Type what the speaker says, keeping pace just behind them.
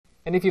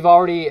And if you've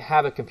already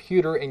have a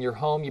computer in your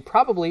home, you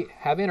probably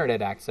have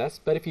internet access.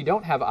 But if you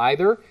don't have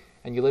either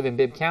and you live in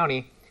Bibb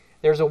County,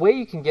 there's a way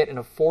you can get an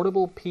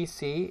affordable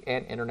PC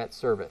and internet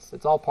service.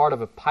 It's all part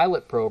of a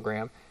pilot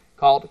program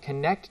called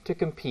Connect to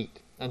Compete.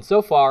 And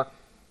so far,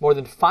 more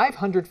than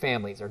 500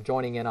 families are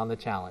joining in on the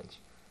challenge.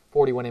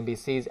 41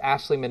 NBC's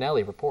Ashley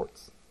Minnelli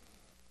reports.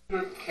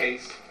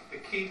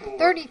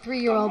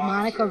 33-year-old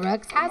Monica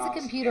Rooks has a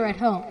computer at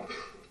home.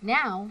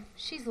 Now,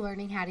 she's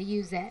learning how to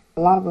use it.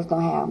 A lot of us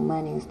don't have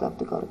money and stuff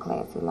to go to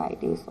classes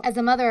like this. As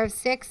a mother of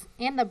 6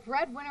 and the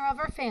breadwinner of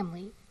her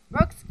family,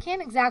 Rooks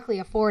can't exactly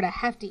afford a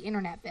hefty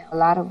internet bill. A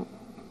lot of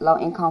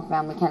low-income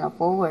families can't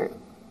afford,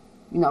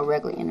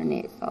 regular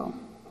internet, so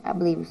I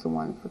believe it's a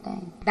wonderful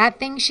thing. That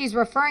thing she's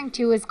referring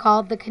to is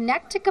called the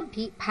Connect to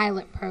Compete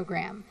pilot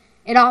program.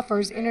 It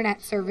offers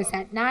internet service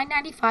at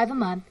 $9.95 a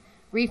month,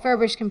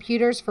 refurbished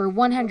computers for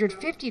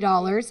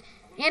 $150,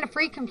 and a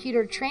free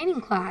computer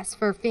training class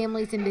for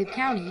families in Bibb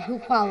County who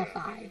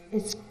qualify.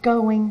 It's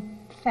going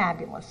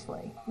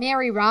fabulously.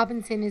 Mary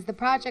Robinson is the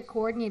project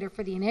coordinator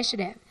for the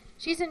initiative.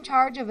 She's in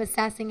charge of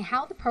assessing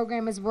how the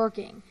program is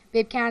working.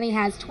 Bibb County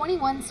has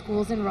 21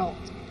 schools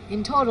enrolled.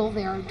 In total,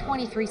 there are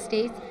 23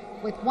 states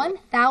with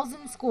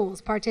 1,000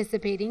 schools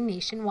participating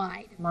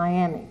nationwide.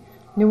 Miami,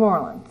 New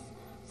Orleans,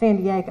 San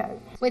Diego.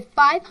 With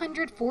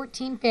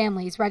 514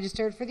 families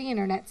registered for the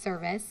internet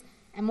service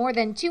and more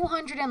than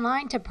 200 in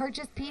line to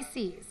purchase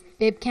PCs,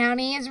 Bibb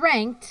County is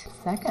ranked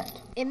second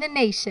in the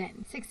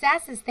nation.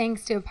 Success is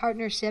thanks to a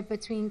partnership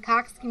between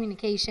Cox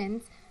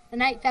Communications, the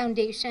Knight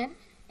Foundation,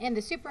 and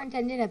the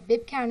superintendent of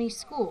Bibb County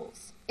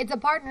Schools. It's a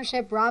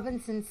partnership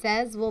Robinson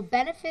says will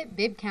benefit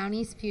Bibb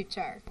County's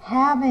future.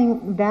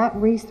 Having that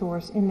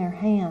resource in their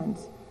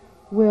hands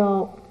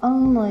will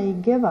only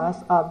give us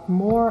a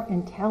more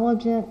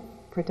intelligent,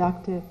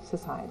 productive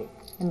society.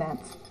 And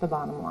that's the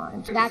bottom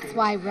line. That's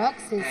why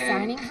Rooks is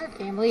signing her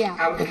family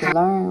up. They can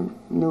learn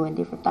new and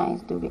different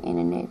things through the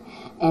internet,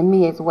 and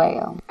me as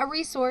well. A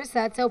resource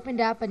that's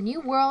opened up a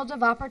new world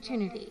of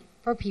opportunity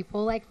for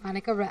people like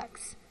Monica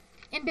Rooks.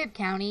 In Bibb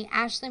County,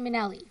 Ashley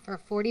Minnelli for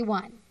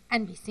 41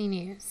 NBC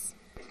News.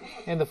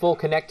 And the full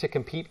Connect to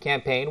Compete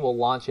campaign will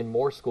launch in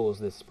more schools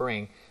this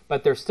spring,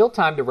 but there's still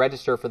time to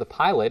register for the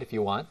pilot if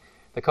you want.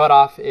 The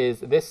cutoff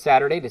is this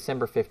Saturday,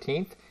 December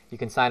 15th. You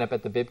can sign up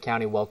at the Bibb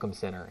County Welcome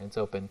Center. It's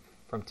open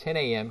from 10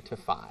 a.m. to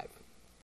 5.